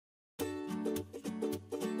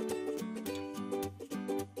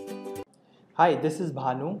Hi, this is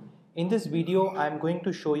Bhanu. In this video, I am going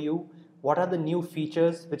to show you what are the new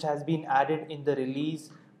features which has been added in the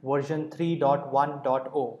release version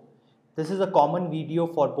 3.1.0. This is a common video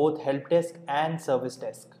for both Helpdesk and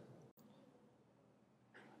Servicedesk.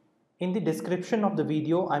 In the description of the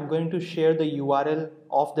video, I am going to share the URL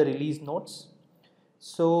of the release notes.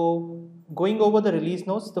 So going over the release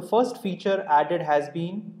notes, the first feature added has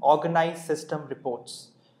been organized system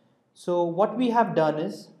reports. So what we have done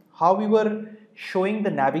is, how we were showing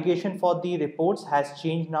the navigation for the reports has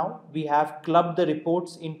changed now. We have clubbed the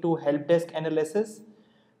reports into helpdesk analysis,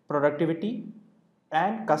 productivity,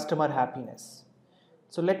 and customer happiness.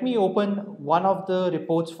 So let me open one of the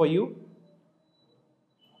reports for you.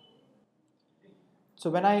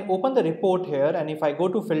 So when I open the report here and if I go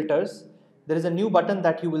to filters, there is a new button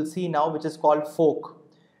that you will see now which is called fork.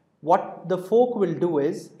 What the fork will do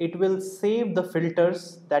is it will save the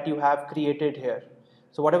filters that you have created here.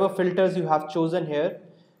 So whatever filters you have chosen here,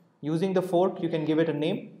 using the fork you can give it a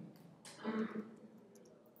name.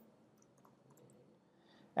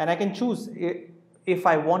 And I can choose if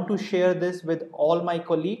I want to share this with all my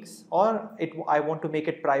colleagues or I want to make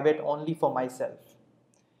it private only for myself.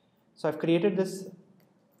 So I've created this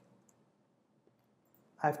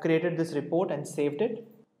report and saved it.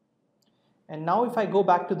 And now if I go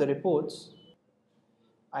back to the reports,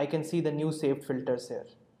 I can see the new saved filters here.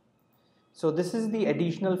 So this is the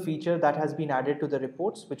additional feature that has been added to the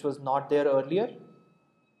reports, which was not there earlier.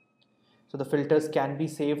 So the filters can be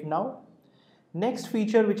saved now. Next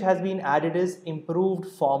feature which has been added is improved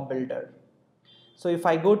form builder. So if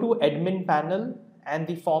I go to admin panel and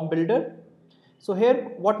the form builder, so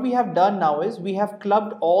here what we have done now is we have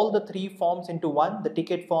clubbed all the three forms into one. The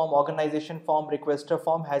ticket form, organization form, requester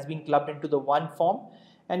form has been clubbed into the one form,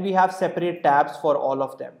 and we have separate tabs for all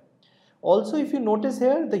of them. Also, if you notice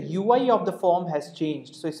here, the UI of the form has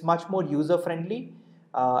changed. So it's much more user friendly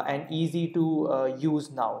and easy to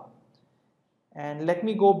use now. And let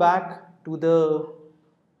me go back to the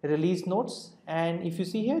release notes, and if you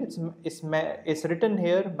see here, it's written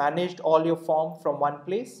here, managed all your form from one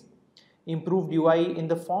place, improved UI in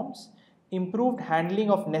the forms, improved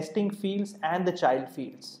handling of nesting fields and the child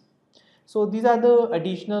fields. So these are the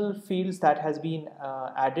additional fields that has been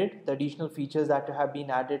added, the additional features that have been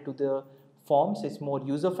added to the forms. It's more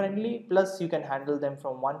user friendly, plus you can handle them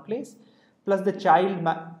from one place, plus the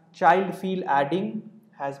child field adding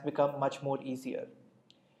has become much more easier.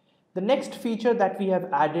 The next feature that we have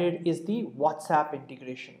added is the WhatsApp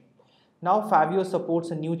integration. Now Faveo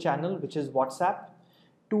supports a new channel which is WhatsApp.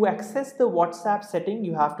 To access the WhatsApp setting,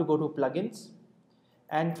 you have to go to plugins,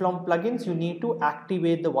 and from plugins you need to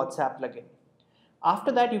activate the WhatsApp plugin.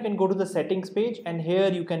 After that you can go to the settings page, and here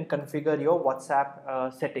you can configure your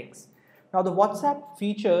WhatsApp settings. Now the WhatsApp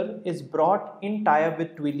feature is brought in tie-up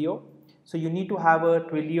with Twilio, so you need to have a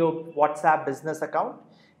Twilio WhatsApp business account,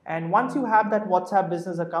 and once you have that WhatsApp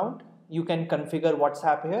business account, you can configure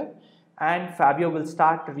WhatsApp here, and Faveo will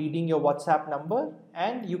start reading your WhatsApp number,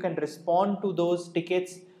 and you can respond to those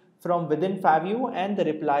tickets from within Faveo, and the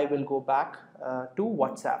reply will go back to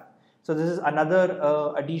WhatsApp. So this is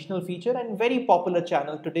another additional feature and very popular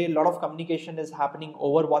channel today. A lot of communication is happening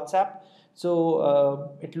over WhatsApp.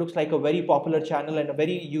 So it looks like a very popular channel and a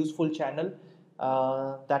very useful channel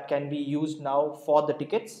that can be used now for the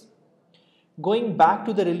tickets. Going back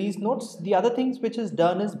to the release notes, the other things which is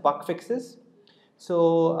done is bug fixes.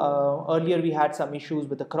 So earlier we had some issues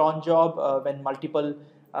with the cron job when multiple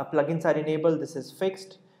plugins are enabled. This is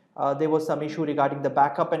fixed. There was some issue regarding the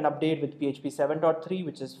backup and update with PHP 7.3,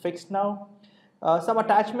 which is fixed now. Some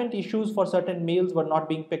attachment issues for certain mails were not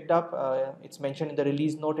being picked up. It's mentioned in the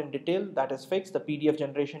release note in detail. That is fixed. The PDF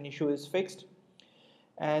generation issue is fixed.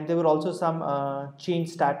 And there were also some change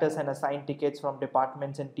status and assign tickets from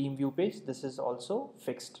departments and team view page. This is also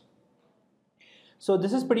fixed. So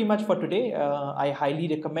this is pretty much for today. I highly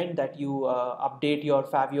recommend that you update your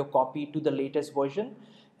Faveo copy to the latest version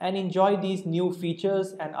and enjoy these new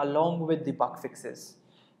features and along with the bug fixes.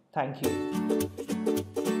 Thank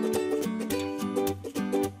you.